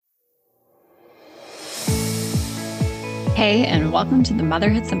Hey, and welcome to the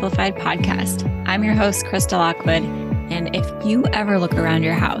Motherhood Simplified podcast. I'm your host, Krista Lockwood. And if you ever look around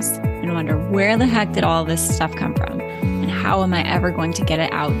your house and wonder where the heck did all this stuff come from and how am I ever going to get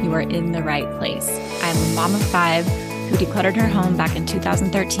it out, you are in the right place. I'm a mom of 5 who decluttered her home back in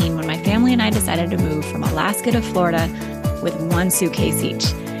 2013 when my family and I decided to move from Alaska to Florida with 1 suitcase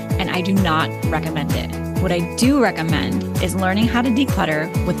each. And I do not recommend it. What I do recommend is learning how to declutter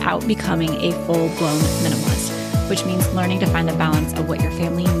without becoming a full-blown minimalist, which means learning to find the balance of what your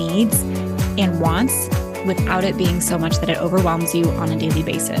family needs and wants without it being so much that it overwhelms you on a daily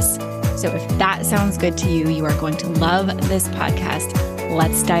basis. So if that sounds good to you, you are going to love this podcast.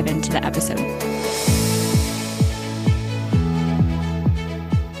 Let's dive into the episode.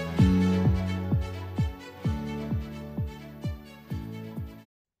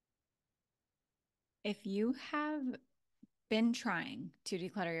 If you have been trying to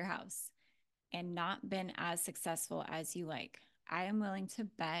declutter your house and not been as successful as you like, I am willing to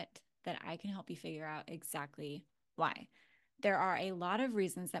bet that I can help you figure out exactly why. There are a lot of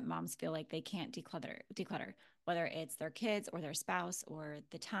reasons that moms feel like they can't declutter, whether it's their kids or their spouse or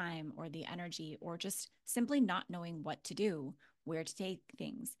the time or the energy or just simply not knowing what to do, where to take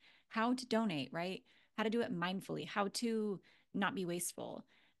things, how to donate, right? How to do it mindfully, how to not be wasteful.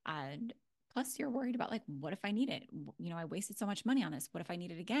 And plus you're worried about like, what if I need it? I wasted so much money on this. What if I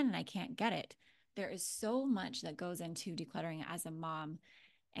need it again and I can't get it? There is so much that goes into decluttering as a mom.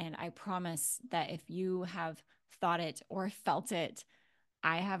 And I promise that if you have thought it or felt it,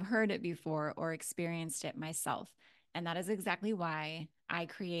 I have heard it before or experienced it myself. And that is exactly why I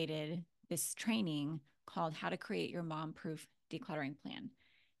created this training called How to Create Your Mom-Proof Decluttering Plan.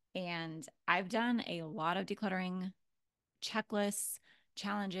 And I've done a lot of decluttering checklists,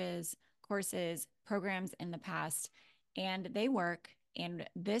 challenges, courses, programs in the past, and they work. And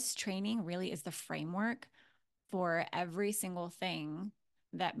this training really is the framework for every single thing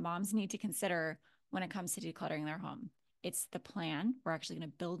that moms need to consider when it comes to decluttering their home. It's the plan. We're actually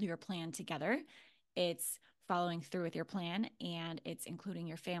going to build your plan together. It's following through with your plan, and it's including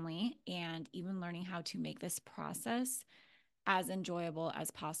your family and even learning how to make this process as enjoyable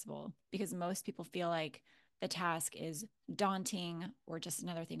as possible, because most people feel like the task is daunting or just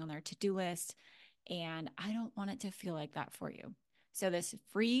another thing on their to-do list. And I don't want it to feel like that for you. So this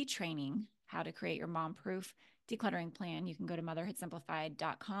free training, How to Create Your Mom-Proof Decluttering Plan, you can go to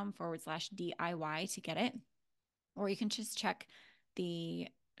motherhoodsimplified.com/DIY to get it. Or you can just check the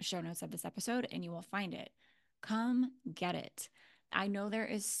show notes of this episode and you will find it. Come get it. I know there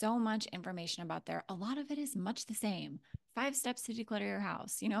is so much information about there. A lot of it is much the same. 5 steps to declutter your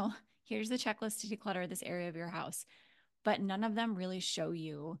house. Here's the checklist to declutter this area of your house. But none of them really show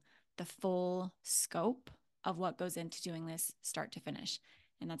you the full scope of what goes into doing this start to finish.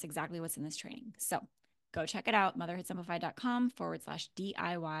 And that's exactly what's in this training. So go check it out,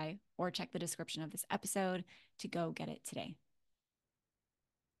 motherhoodsimplified.com/DIY, or check the description of this episode to go get it today.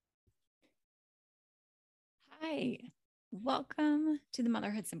 Hi, welcome to the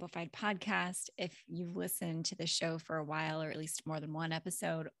Motherhood Simplified podcast. If you've listened to the show for a while, or at least more than one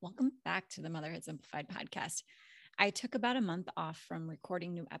episode, welcome back to the Motherhood Simplified podcast. I took about a month off from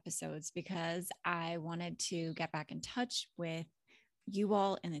recording new episodes because I wanted to get back in touch with you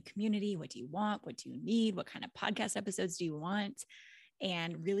all in the community. What do you want? What do you need? What kind of podcast episodes do you want?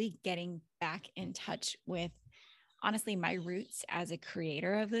 And really getting back in touch with, honestly, my roots as a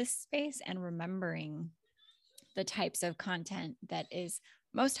creator of this space and remembering the types of content that is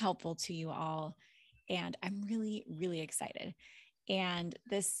most helpful to you all. And I'm really, really excited. And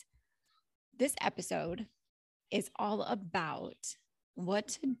this episode is all about what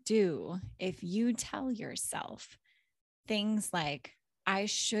to do if you tell yourself things like, I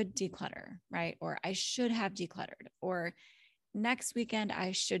should declutter, right? Or I should have decluttered, or next weekend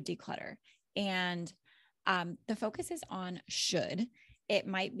I should declutter. And the focus is on should. It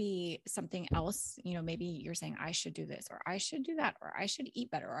might be something else. Maybe you're saying I should do this, or I should do that, or I should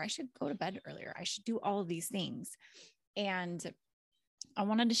eat better, or I should go to bed earlier. I should do all of these things. And I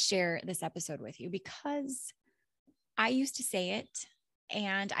wanted to share this episode with you because I used to say it,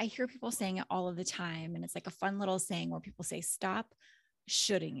 and I hear people saying it all of the time. And it's like a fun little saying where people say, stop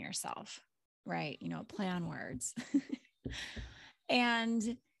shoulding yourself, right? Play on words.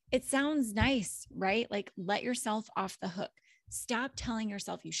 And it sounds nice, right? Like, let yourself off the hook. Stop telling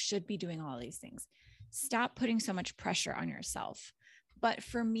yourself you should be doing all these things. Stop putting so much pressure on yourself. But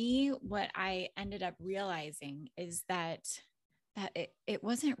for me, what I ended up realizing is that it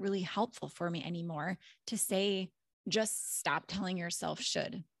wasn't really helpful for me anymore to say, just stop telling yourself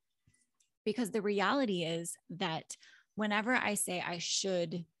should. Because the reality is that whenever I say I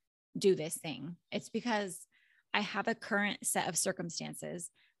should do this thing, it's because I have a current set of circumstances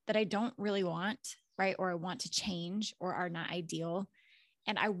that I don't really want, right? Or I want to change or are not ideal.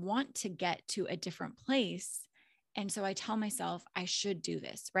 And I want to get to a different place. And so I tell myself I should do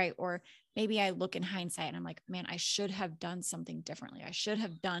this, right? Or maybe I look in hindsight and I'm like, man, I should have done something differently. I should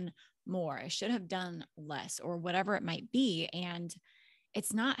have done more. I should have done less or whatever it might be. And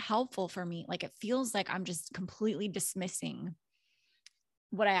it's not helpful for me. Like it feels like I'm just completely dismissing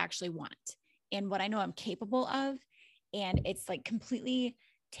what I actually want and what I know I'm capable of. And it's like completely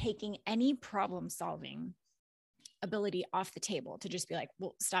taking any problem solving ability off the table to just be like,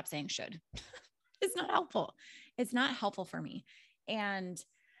 well, stop saying should. It's not helpful. It's not helpful for me. And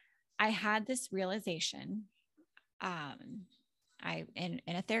I had this realization in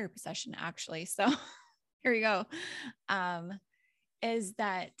a therapy session actually. So here we go. Is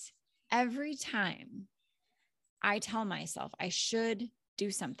that every time I tell myself I should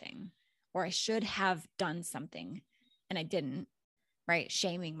do something or I should have done something and I didn't, right?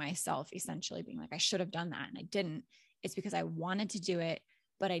 Shaming myself, essentially being like, I should have done that and I didn't. It's because I wanted to do it,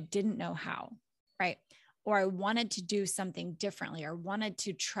 but I didn't know how, right? Or I wanted to do something differently or wanted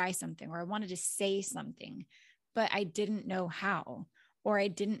to try something or I wanted to say something, but I didn't know how, or I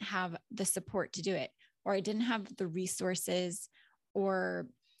didn't have the support to do it, or I didn't have the resources, or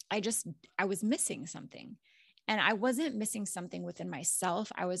I was missing something. And I wasn't missing something within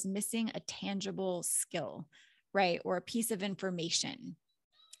myself. I was missing a tangible skill, right? Or a piece of information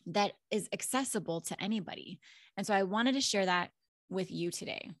that is accessible to anybody. And so I wanted to share that with you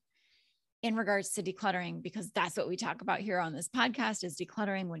today in regards to decluttering, because that's what we talk about here on this podcast is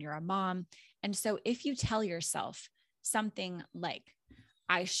decluttering when you're a mom. And so if you tell yourself something like,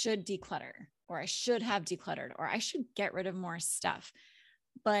 I should declutter, or I should have decluttered, or I should get rid of more stuff,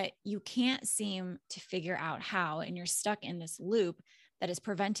 but you can't seem to figure out how, and you're stuck in this loop that is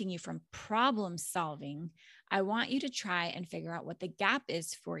preventing you from problem solving, I want you to try and figure out what the gap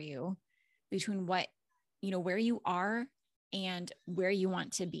is for you between what, where you are and where you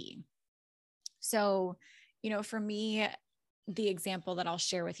want to be. So, for me, the example that I'll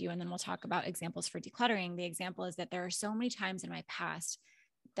share with you, and then we'll talk about examples for decluttering. The example is that there are so many times in my past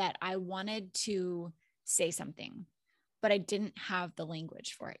that I wanted to say something, but I didn't have the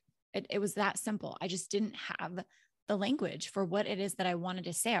language for it. It was that simple. I just didn't have the language for what it is that I wanted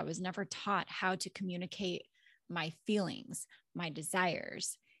to say. I was never taught how to communicate my feelings, my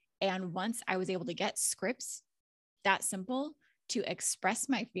desires. And once I was able to get scripts that simple to express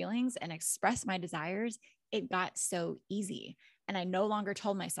my feelings and express my desires, it got so easy. And I no longer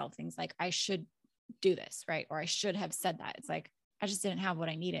told myself things like, I should do this, right? Or I should have said that. It's like, I just didn't have what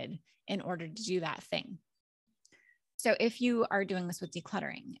I needed in order to do that thing. So if you are doing this with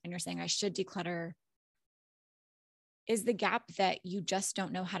decluttering and you're saying, I should declutter, is the gap that you just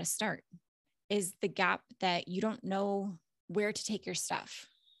don't know how to start? Is the gap that you don't know where to take your stuff?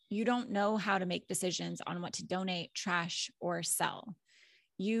 You don't know how to make decisions on what to donate, trash, or sell.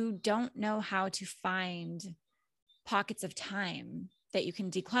 You don't know how to find pockets of time that you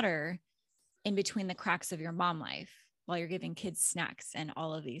can declutter in between the cracks of your mom life while you're giving kids snacks and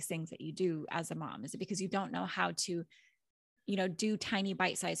all of these things that you do as a mom. Is it because you don't know how to, do tiny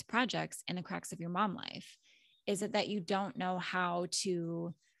bite-sized projects in the cracks of your mom life? Is it that you don't know how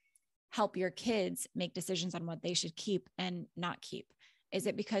to help your kids make decisions on what they should keep and not keep? Is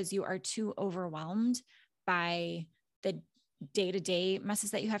it because you are too overwhelmed by the day-to-day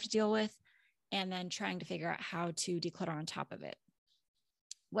messes that you have to deal with and then trying to figure out how to declutter on top of it?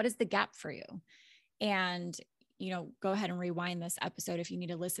 What is the gap for you? And, go ahead and rewind this episode if you need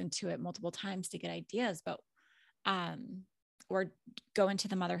to listen to it multiple times to get ideas, but, or go into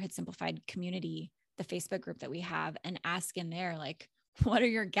the Motherhood Simplified community, the Facebook group that we have, and ask in there, like, what are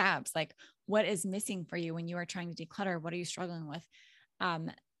your gaps? Like, what is missing for you when you are trying to declutter? What are you struggling with?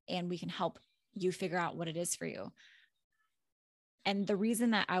 And we can help you figure out what it is for you. And the reason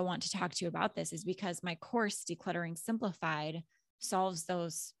that I want to talk to you about this is because my course, Decluttering Simplified, solves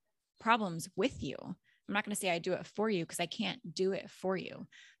those problems with you. I'm not going to say I do it for you because I can't do it for you,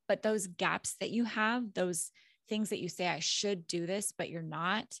 but those gaps that you have, those things that you say, I should do this, but you're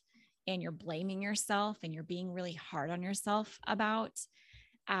not, and you're blaming yourself and you're being really hard on yourself about,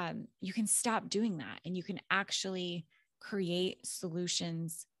 you can stop doing that. And you can actually create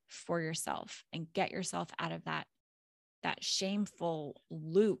solutions for yourself and get yourself out of that shameful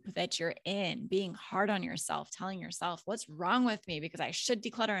loop that you're in, being hard on yourself, telling yourself what's wrong with me because I should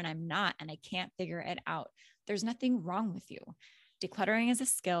declutter and I'm not, and I can't figure it out. There's nothing wrong with you. Decluttering is a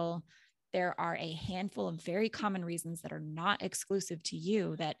skill. There are a handful of very common reasons that are not exclusive to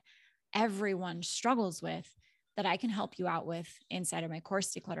you that everyone struggles with, that I can help you out with inside of my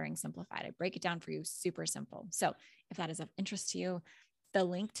course, Decluttering Simplified. I break it down for you super simple. So if that is of interest to you, the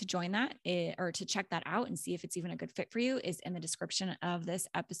link to join that or to check that out and see if it's even a good fit for you is in the description of this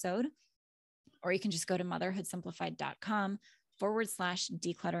episode. Or you can just go to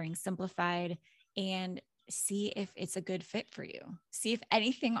motherhoodsimplified.com/decluttering simplified and see if it's a good fit for you. See if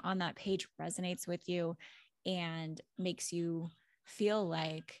anything on that page resonates with you and makes you feel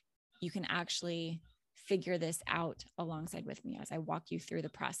like you can actually figure this out alongside with me as I walk you through the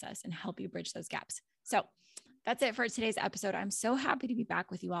process and help you bridge those gaps. So that's it for today's episode. I'm so happy to be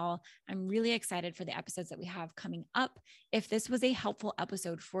back with you all. I'm really excited for the episodes that we have coming up. If this was a helpful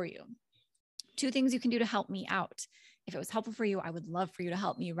episode for you, 2 things you can do to help me out. If it was helpful for you, I would love for you to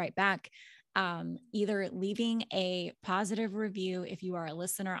help me right back. Either leaving a positive review if you are a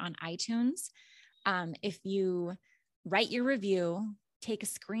listener on iTunes. If you write your review, take a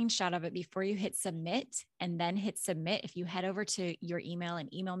screenshot of it before you hit submit and then hit submit. If you head over to your email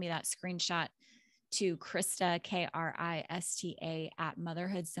and email me that screenshot to Krista, Krista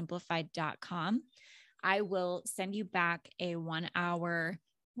 @motherhoodsimplified.com, I will send you back a 1-hour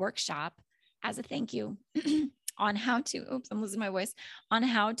workshop as a thank you on how to, I'm losing my voice, on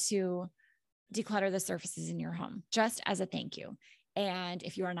how to declutter the surfaces in your home, just as a thank you. And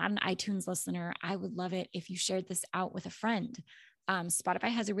if you are not an iTunes listener, I would love it if you shared this out with a friend. Spotify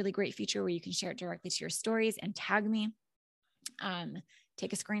has a really great feature where you can share it directly to your stories and tag me.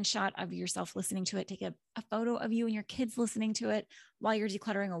 Take a screenshot of yourself listening to it. Take a photo of you and your kids listening to it while you're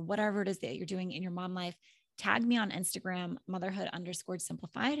decluttering or whatever it is that you're doing in your mom life. Tag me on Instagram,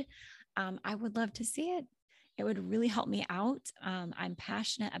 motherhood_simplified. I would love to see it. It would really help me out. I'm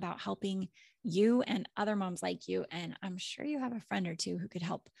passionate about helping you and other moms like you. And I'm sure you have a friend or two who could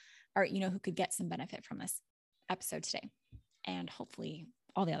help or, who could get some benefit from this episode today and hopefully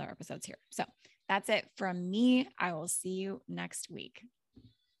all the other episodes here. So that's it from me. I will see you next week.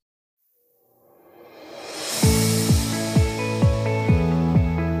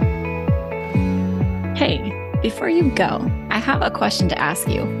 Hey, before you go, I have a question to ask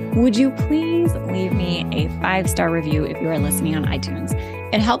you. Would you please leave me a 5-star review if you are listening on iTunes?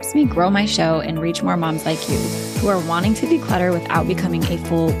 It helps me grow my show and reach more moms like you who are wanting to declutter without becoming a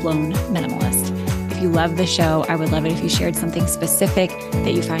full-blown minimalist. If you love the show, I would love it if you shared something specific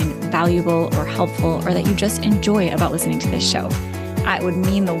that you find valuable or helpful or that you just enjoy about listening to this show. It would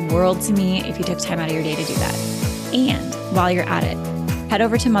mean the world to me if you took time out of your day to do that. And while you're at it, head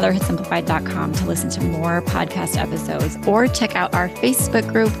over to motherhoodsimplified.com to listen to more podcast episodes or check out our Facebook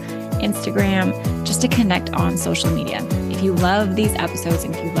group, Instagram, just to connect on social media. If you love these episodes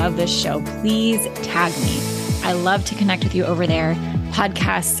and if you love this show, please tag me. I love to connect with you over there.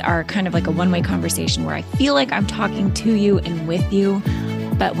 Podcasts are kind of like a one-way conversation where I feel like I'm talking to you and with you.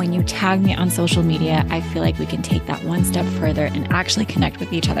 But when you tag me on social media, I feel like we can take that one step further and actually connect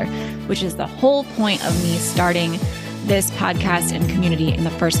with each other, which is the whole point of me starting this podcast and community in the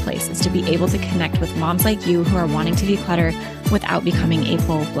first place, is to be able to connect with moms like you who are wanting to declutter without becoming a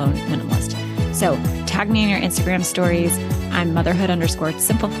full-blown minimalist. So tag me in your Instagram stories. I'm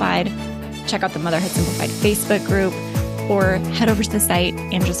motherhood_simplified. Check out the Motherhood Simplified Facebook group or head over to the site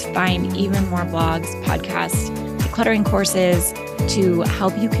and just find even more blogs, podcasts, decluttering courses to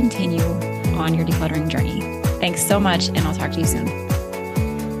help you continue on your decluttering journey. Thanks so much, and I'll talk to you soon.